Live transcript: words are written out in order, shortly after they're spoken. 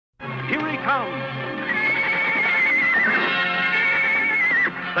comes.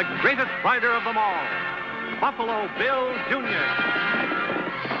 The greatest rider of them all, Buffalo Bill Jr.,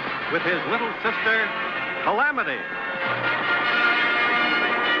 with his little sister, Calamity.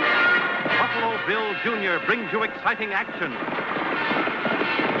 Buffalo Bill Jr. brings you exciting action,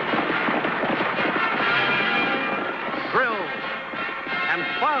 thrills, and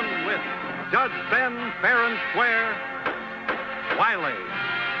fun with Judge Ben Fair and Square Wiley.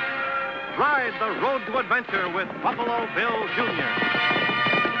 Ride the road to adventure with Buffalo Bill Jr.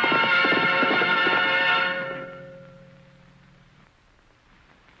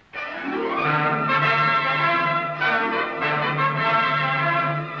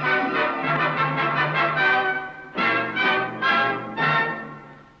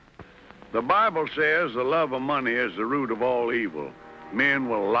 The Bible says the love of money is the root of all evil. Men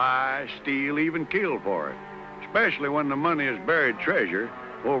will lie, steal, even kill for it, especially when the money is buried treasure,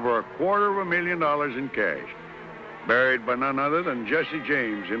 over $250,000 in cash, buried by none other than Jesse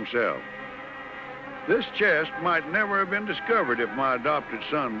James himself. This chest might never have been discovered if my adopted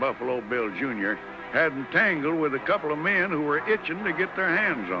son, Buffalo Bill Jr., hadn't tangled with a couple of men who were itching to get their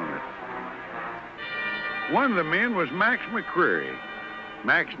hands on it. One of the men was Max McCreary.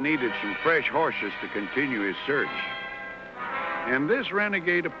 Max needed some fresh horses to continue his search. And this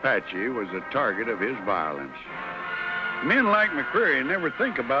renegade Apache was the target of his violence. Men like McCreary never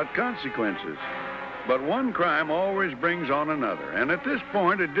think about consequences. But one crime always brings on another. And at this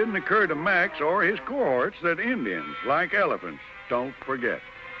point, it didn't occur to Max or his cohorts that Indians, like elephants, don't forget.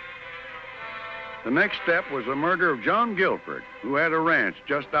 The next step was the murder of John Gilbert, who had a ranch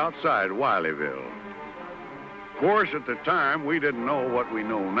just outside Wileyville. Of course, at the time, we didn't know what we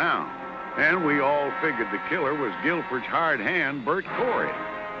know now, and we all figured the killer was Gilbert's hired hand, Bert Corey.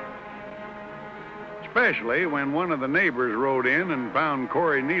 Especially when one of the neighbors rode in and found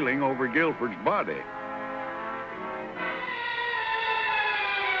Corey kneeling over Gilbert's body.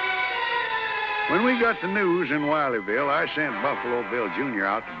 When we got the news in Wileyville, I sent Buffalo Bill Jr.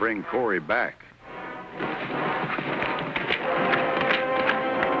 out to bring Corey back.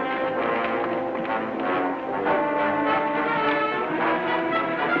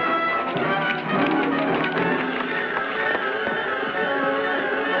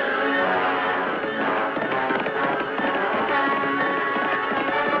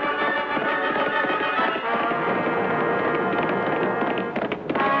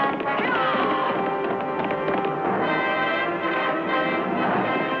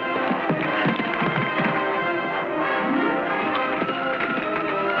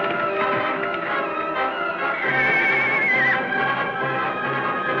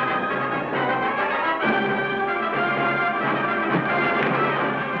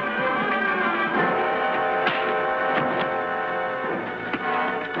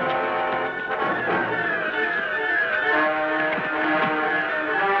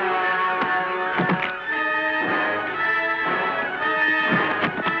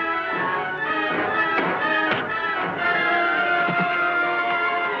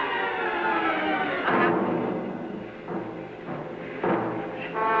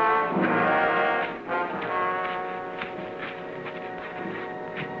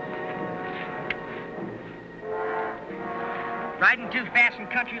 Riding too fast in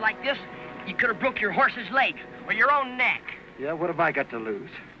country like this, you could have broke your horse's leg or your own neck. Yeah, what have I got to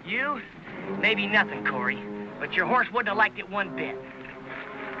lose? You? Maybe nothing, Corey. But your horse wouldn't have liked it one bit.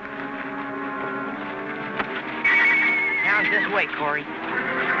 Now it's this way, Corey.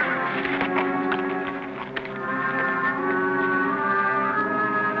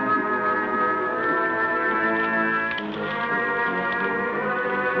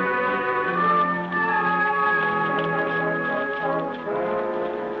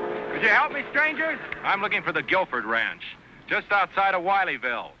 Could you help me, strangers? I'm looking for the Gilbert Ranch, just outside of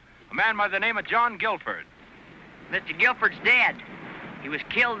Wileyville. A man by the name of John Gilbert. Mr. Gilbert's dead. He was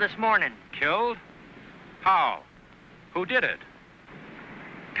killed this morning. Killed? How? Who did it?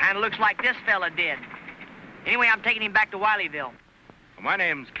 Kind of looks like this fella did. Anyway, I'm taking him back to Wileyville. Well, my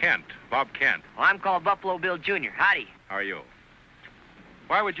name's Kent, Bob Kent. Well, I'm called Buffalo Bill Jr. Howdy. How are you?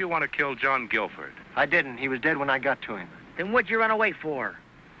 Why would you want to kill John Gilbert? I didn't. He was dead when I got to him. Then what'd you run away for?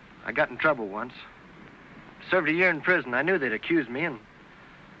 I got in trouble once. Served a year in prison. I knew they'd accuse me, and,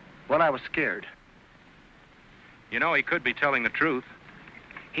 well, I was scared. You know, he could be telling the truth.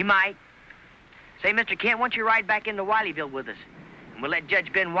 He might. Say, Mr. Kent, why don't you ride back into Wileyville with us? And we'll let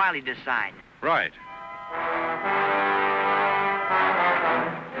Judge Ben Wiley decide. Right.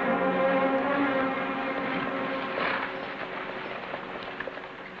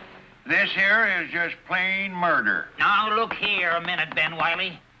 This here is just plain murder. Now, look here a minute, Ben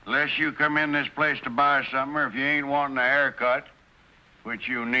Wiley. Unless you come in this place to buy something, or if you ain't wanting a haircut, which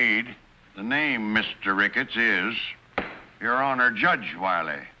you need, the name, Mr. Ricketts, is Your Honor, Judge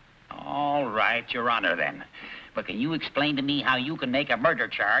Wiley. All right, Your Honor, then. But can you explain to me how you can make a murder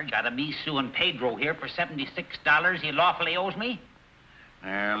charge out of me suing Pedro here for $76 he lawfully owes me?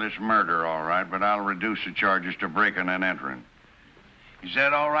 Well, it's murder, all right, but I'll reduce the charges to breaking and entering. Is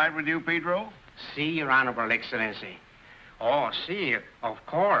that all right with you, Pedro? Si, Your Honorable Excellency. Oh, si, of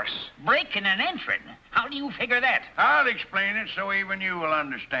course. Breaking and entering? How do you figure that? I'll explain it so even you will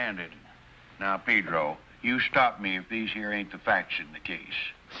understand it. Now, Pedro, you stop me if these here ain't the facts in the case.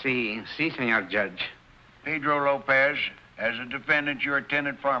 Si, Senor Judge. Pedro Lopez, as a defendant, you're a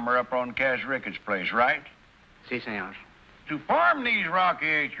tenant farmer up on Cass Ricketts' place, right? Si, Senor. To farm these rocky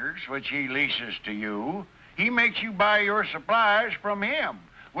acres, which he leases to you, he makes you buy your supplies from him,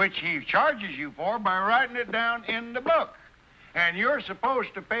 which he charges you for by writing it down in the book. And you're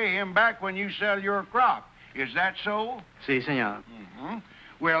supposed to pay him back when you sell your crop. Is that so? Si, Senor. Mm-hmm.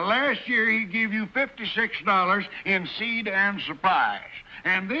 Well, last year he gave you $56 in seed and supplies.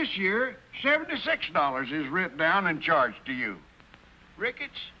 And this year, $76 is written down and charged to you.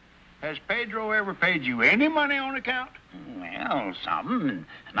 Ricketts, has Pedro ever paid you any money on account? Well, some.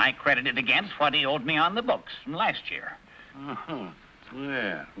 And I credited against what he owed me on the books from last year. Uh-huh.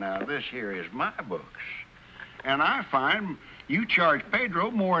 Yeah, now this here is my books. And I find you charged Pedro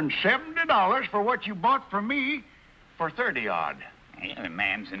more than $70 for what you bought from me for 30-odd. Yeah, the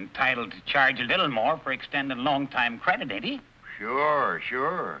man's entitled to charge a little more for extending long-time credit, ain't he?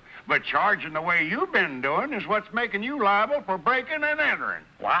 Sure. But charging the way you've been doing is what's making you liable for breaking and entering.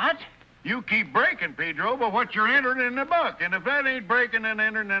 What? You keep breaking, Pedro, but what you're entering in the book. And if that ain't breaking and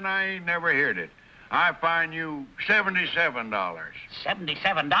entering, then I ain't never heard it. I fine you $77.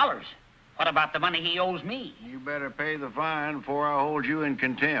 $77? What about the money he owes me? You better pay the fine before I hold you in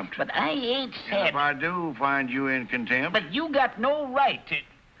contempt. But I ain't And said... if I do find you in contempt... But you got no right to...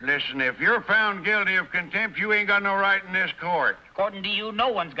 Listen, if you're found guilty of contempt, you ain't got no right in this court. According to you, no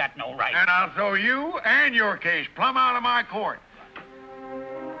one's got no right. And I'll throw you and your case plumb out of my court.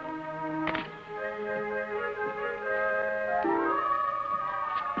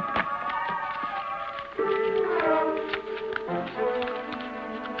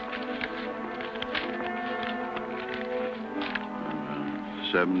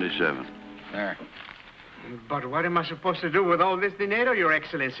 $77. There. But what am I supposed to do with all this dinero, Your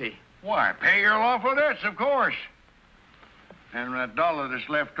Excellency? Why, pay your lawful debts, of course. And that dollar that's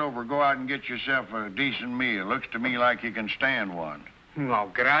left over, go out and get yourself a decent meal. Looks to me like you can stand one. Oh,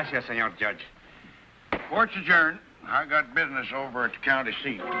 gracias, Senor Judge. Court's adjourned. I got business over at the county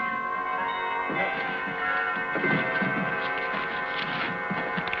seat.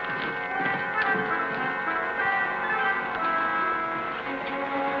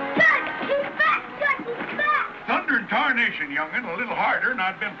 Thunder and tarnation, young'un. A little harder, and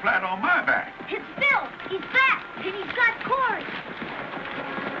I'd been flat on my back. It's Bill. He's back, and he's got cords.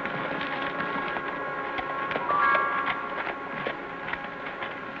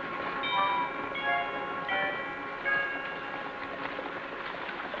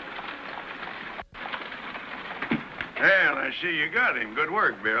 Well, I see you got him. Good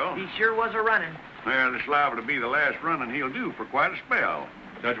work, Bill. He sure was a running. Well, it's liable to be the last running he'll do for quite a spell.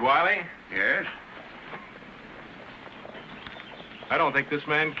 Judge Wiley, Yes? I don't think this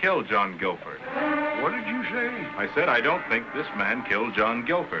man killed John Guilford. What did you say? I said I don't think this man killed John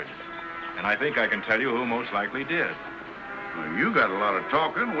Guilford. And I think I can tell you who most likely did. Well, you got a lot of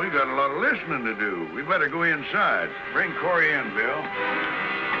talking. We got a lot of listening to do. We better go inside. Bring Corey in, Bill.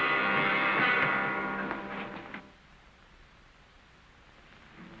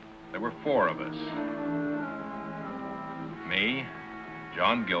 There were four of us. Me,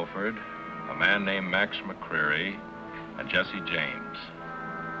 John Guilford, a man named Max McCreary, and Jesse James.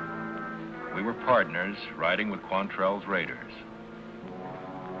 We were partners riding with Quantrell's raiders.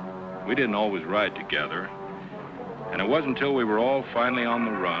 We didn't always ride together, and it wasn't until we were all finally on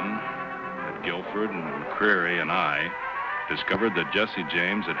the run that Guilford and McCreary and I discovered that Jesse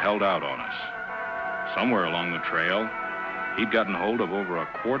James had held out on us. Somewhere along the trail, he'd gotten hold of over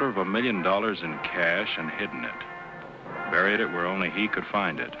 $250,000 in cash and hidden it. Buried it where only he could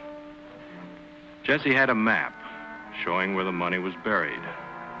find it. Jesse had a map showing where the money was buried.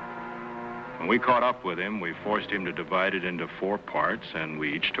 When we caught up with him, we forced him to divide it into 4 parts, and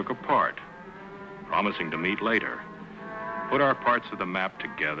we each took a part, promising to meet later, put our parts of the map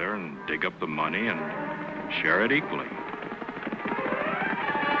together and dig up the money and share it equally.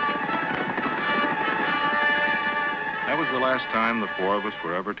 That was the last time the 4 of us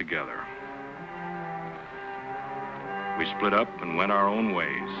were ever together. We split up and went our own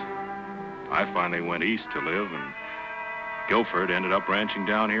ways. I finally went east to live, and Guilford ended up ranching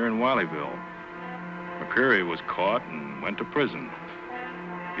down here in Wileyville. McCreary was caught and went to prison.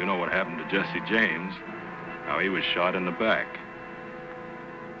 You know what happened to Jesse James, how he was shot in the back.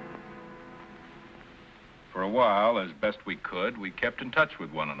 For a while, as best we could, we kept in touch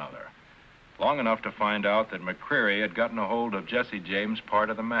with one another, long enough to find out that McCreary had gotten a hold of Jesse James' part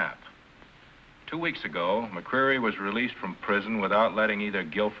of the map. 2 weeks ago, McCreary was released from prison without letting either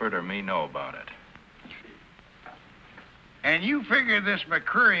Guilford or me know about it. And you figure this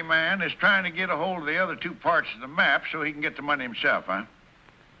McCreary man is trying to get a hold of the other 2 parts of the map so he can get the money himself, huh?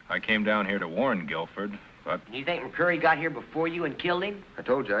 I came down here to warn Guilford, but... You think McCreary got here before you and killed him? I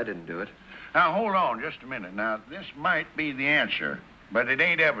told you I didn't do it. Now, hold on just a minute. Now, this might be the answer, but it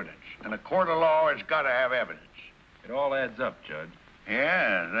ain't evidence. And a court of law has got to have evidence. It all adds up, Judge.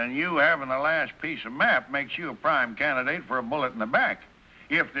 Yes, and you having the last piece of map makes you a prime candidate for a bullet in the back,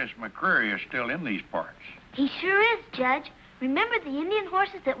 if this McCreary is still in these parts. He sure is, Judge. Remember the Indian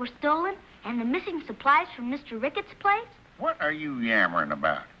horses that were stolen and the missing supplies from Mr. Ricketts' place? What are you yammering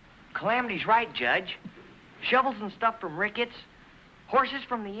about? Calamity's right, Judge. Shovels and stuff from Ricketts, horses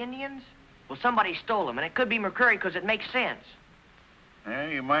from the Indians. Well, somebody stole them, and it could be McCreary because it makes sense. Yeah,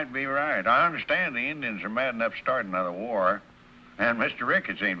 you might be right. I understand the Indians are mad enough to start another war, and Mr.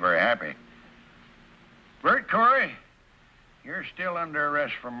 Ricketts ain't very happy. Bert Corey, you're still under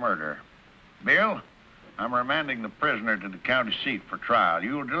arrest for murder. Bill, I'm remanding the prisoner to the county seat for trial.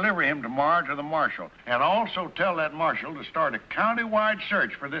 You'll deliver him tomorrow to the Marshal, and also tell that Marshal to start a county-wide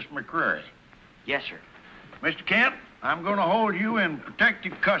search for this McCreary. Yes, sir. Mr. Kent, I'm going to hold you in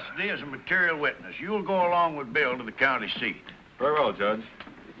protective custody as a material witness. You'll go along with Bill to the county seat. Very well, Judge.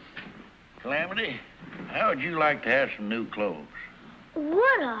 Calamity, how would you like to have some new clothes?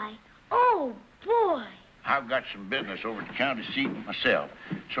 Would I? Oh, boy. I've got some business over at the county seat myself.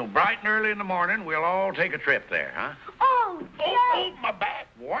 So bright and early in the morning, we'll all take a trip there, huh? Oh, Judge. Oh, my back.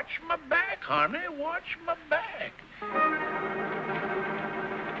 Watch my back, honey. Watch my back.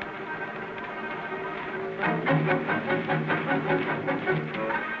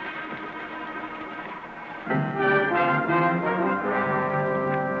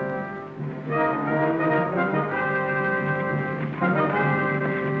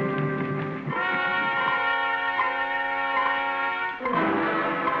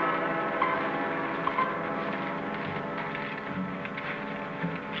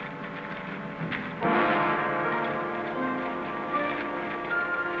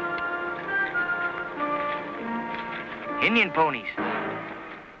 Indian ponies.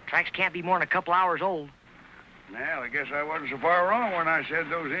 Tracks can't be more than a couple hours old. Well, I guess I wasn't so far wrong when I said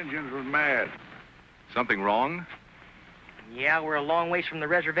those Indians were mad. Something wrong? Yeah, we're a long ways from the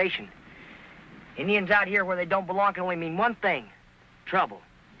reservation. Indians out here where they don't belong can only mean one thing. Trouble.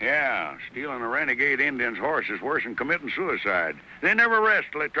 Yeah, stealing a renegade Indian's horse is worse than committing suicide. They never rest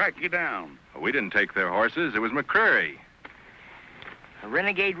till they track you down. We didn't take their horses. It was McCreary. A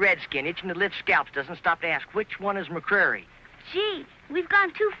renegade redskin itching to lift scalps doesn't stop to ask which one is McCreary. Gee, we've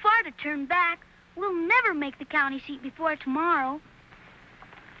gone too far to turn back. We'll never make the county seat before tomorrow.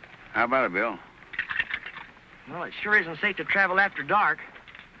 How about it, Bill? Well, it sure isn't safe to travel after dark.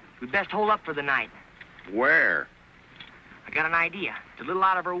 We'd best hold up for the night. Where? I got an idea. It's a little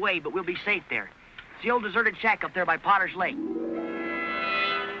out of our way, but we'll be safe there. It's the old deserted shack up there by Potter's Lake.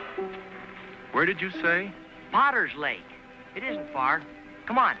 Where did you say? Potter's Lake. It isn't far.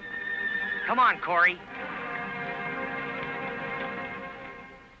 Come on. Come on, Corey.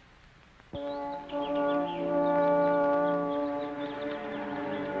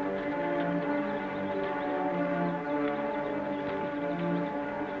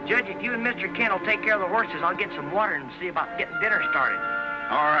 Judge, if you and Mr. Kent will take care of the horses, I'll get some water and see about getting dinner started.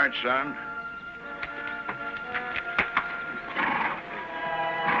 All right, son.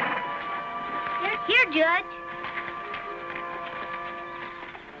 Here, Judge.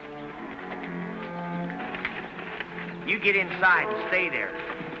 You get inside and stay there.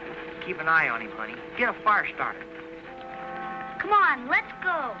 Keep an eye on him, honey. Get a fire started. Come on, let's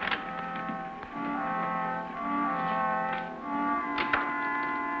go.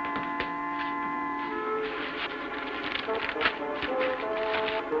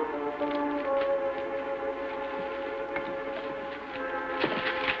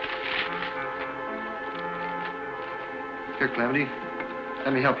 Here, Calamity.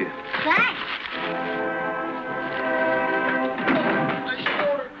 Let me help you. Thanks.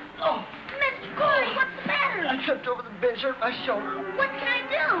 I tripped over the bench, hurt my shoulder. What can I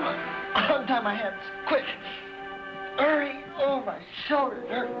do? Untie my hands, quick. Hurry. Oh, my shoulder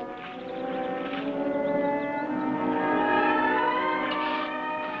hurt.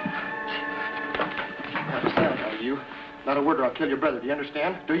 Not a sound out of you. Not a word or I'll kill your brother. Do you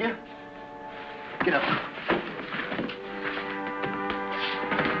understand? Do you? Get up.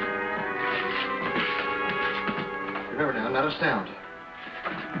 Remember now, not a sound.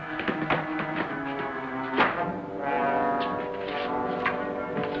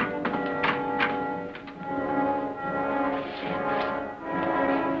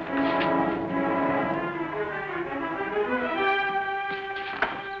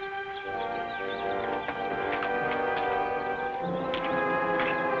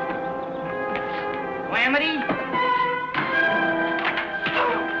 Calamity?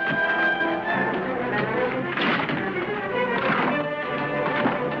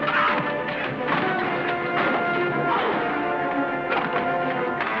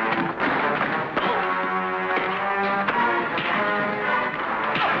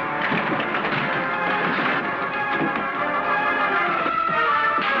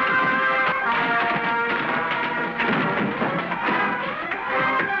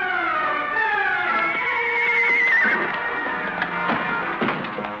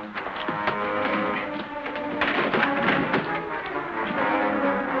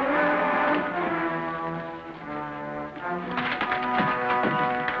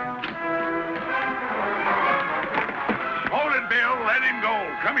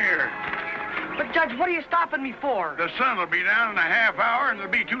 Judge, what are you stopping me for? The sun will be down in a half hour, and it'll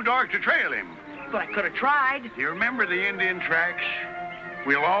be too dark to trail him. But I could have tried. Do you remember the Indian tracks?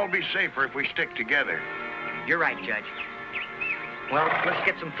 We'll all be safer if we stick together. You're right, Judge. Well, let's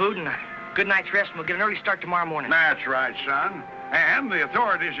get some food and a good night's rest, and we'll get an early start tomorrow morning. That's right, son. And the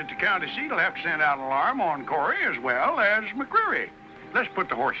authorities at the county seat will have to send out an alarm on Corey as well as McCreary. Let's put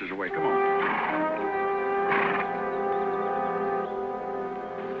the horses away. Come on.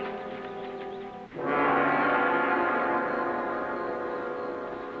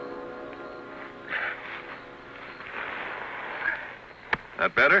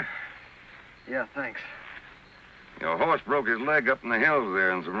 That better? Yeah, thanks. Your horse broke his leg up in the hills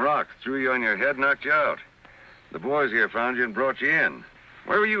there, and some rocks threw you on your head, knocked you out. The boys here found you and brought you in.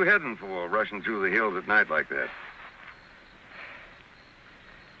 Where were you heading for, rushing through the hills at night like that?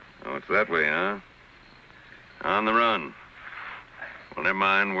 Oh, it's that way, huh? On the run. Well, never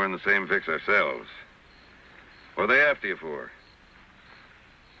mind. We're in the same fix ourselves. What are they after you for?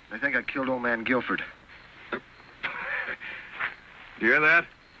 They think I killed old man Guilford. You hear that?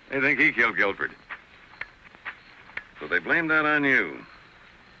 They think he killed Guilford. So they blame that on you.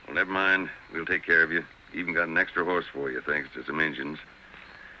 Well, never mind. We'll take care of you. Even got an extra horse for you, thanks to some engines.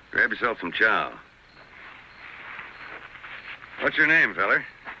 Grab yourself some chow. What's your name, feller?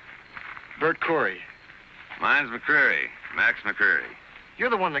 Bert Corey. Mine's McCreary. Max McCreary. You're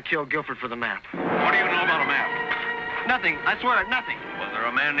the one that killed Guilford for the map. What do you know about a map? Nothing. I swear it, nothing. Was there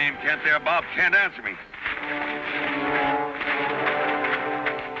a man named Kent there, Bob? Can't answer me.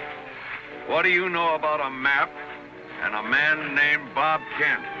 What do you know about a map and a man named Bob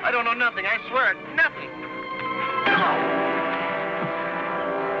Kent? I don't know nothing. I swear it. Nothing.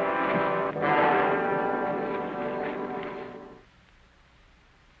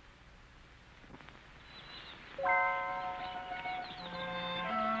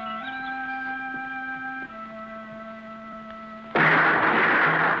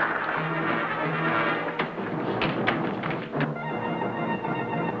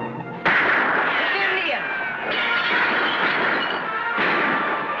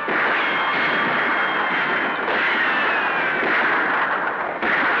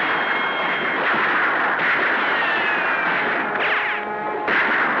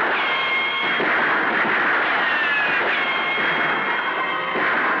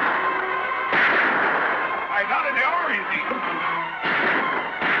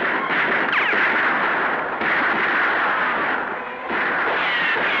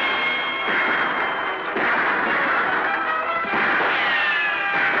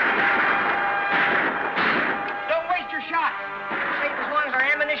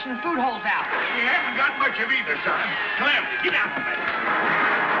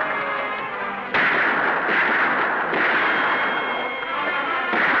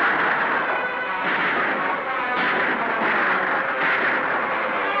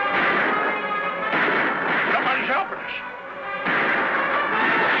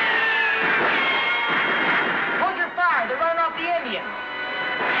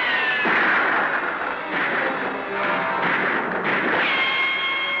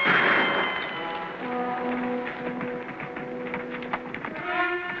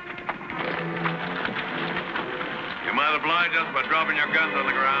 By dropping your guns on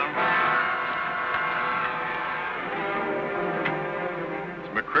the ground. It's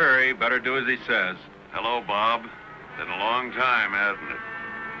McCreary. McCreary. Better do as he says. Hello, Bob. Been a long time, hasn't it?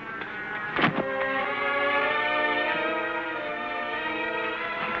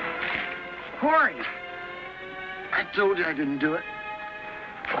 Corey! I told you I didn't do it.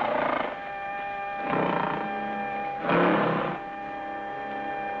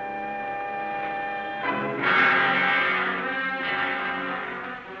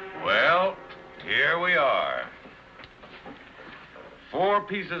 Well, here we are. 4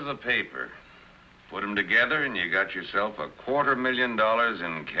 pieces of paper. Put them together and you got yourself $250,000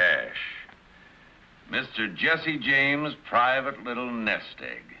 in cash. Mr. Jesse James' private little nest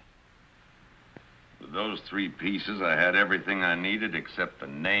egg. With those 3 pieces, I had everything I needed except the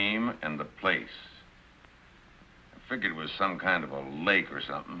name and the place. I figured it was some kind of a lake or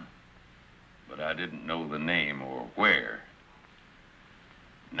something, but I didn't know the name or where.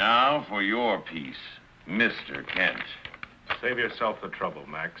 Now for your piece, Mr. Kent. Save yourself the trouble,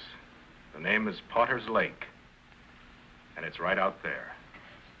 Max. The name is Potter's Lake, and it's right out there.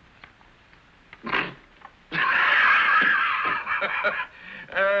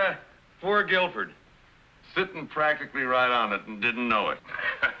 Poor Guilford. Sitting practically right on it and didn't know it.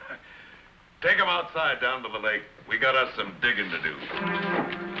 Take him outside down to the lake. We got us some digging to do.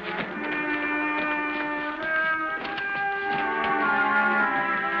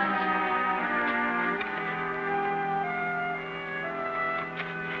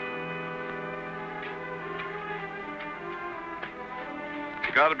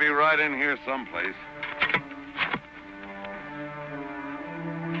 You gotta be right in here someplace.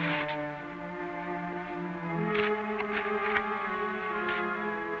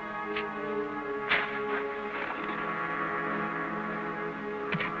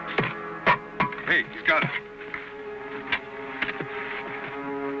 Hey, he's got it.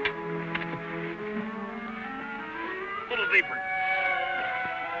 A little deeper.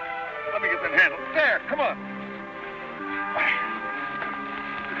 Let me get that handle. There, come on.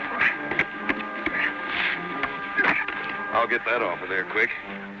 I'll get that off of there quick.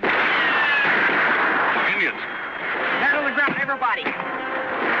 Indians. Down on the ground, everybody.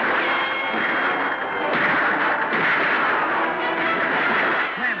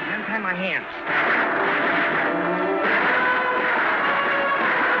 Untie my hands.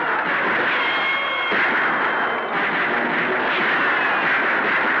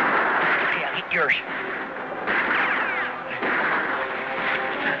 Yeah, get yours.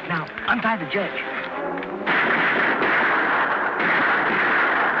 Now, untie the judge.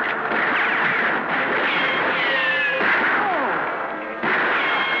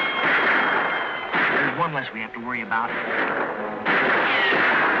 There's one less we have to worry about.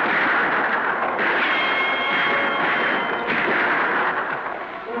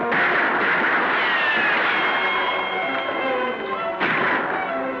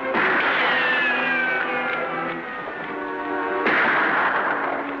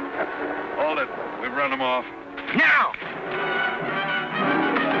 Run them off. Now!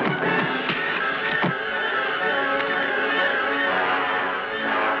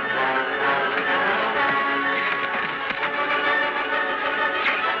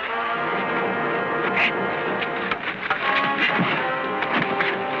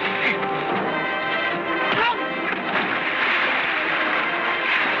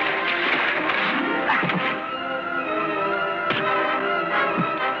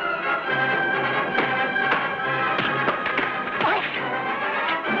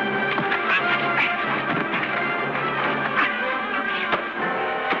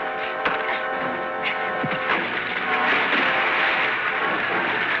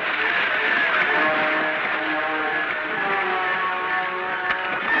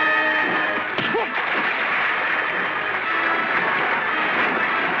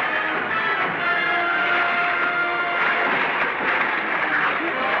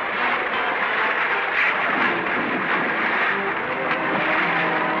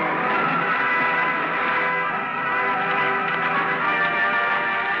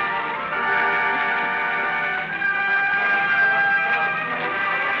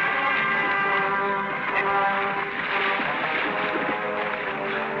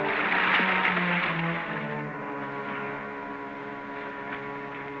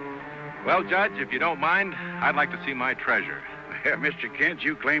 Well, Judge, if you don't mind, I'd like to see my treasure. Yeah, Mr. Kent,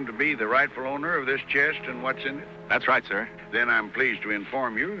 you claim to be the rightful owner of this chest and what's in it? That's right, sir. Then I'm pleased to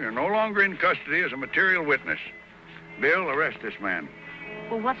inform you you're no longer in custody as a material witness. Bill, arrest this man.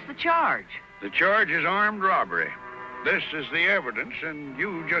 Well, what's the charge? The charge is armed robbery. This is the evidence, and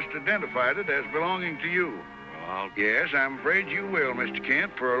you just identified it as belonging to you. Well, yes, I'm afraid you will, Mr.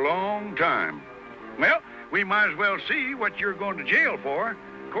 Kent, for a long time. Well, we might as well see what you're going to jail for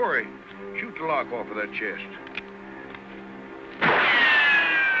Corey, shoot the lock off of that chest.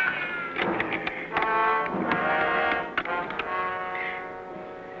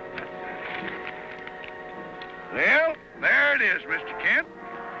 Well, there it is, Mr. Kent.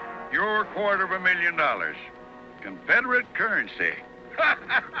 Your $250,000. Confederate currency.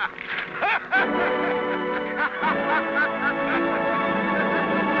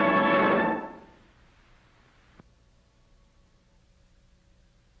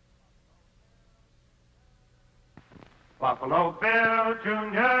 Buffalo Bill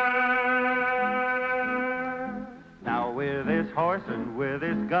Jr. Now with his horse and with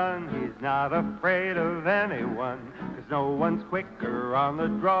his gun, he's not afraid of anyone, 'cause no one's quicker on the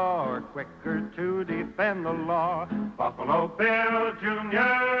draw or quicker to defend the law. Buffalo Bill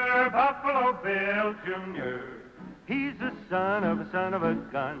Jr., Buffalo Bill Jr. He's the son of a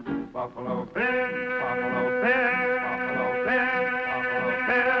gun. Buffalo Bill, Buffalo Bill, Buffalo Bill.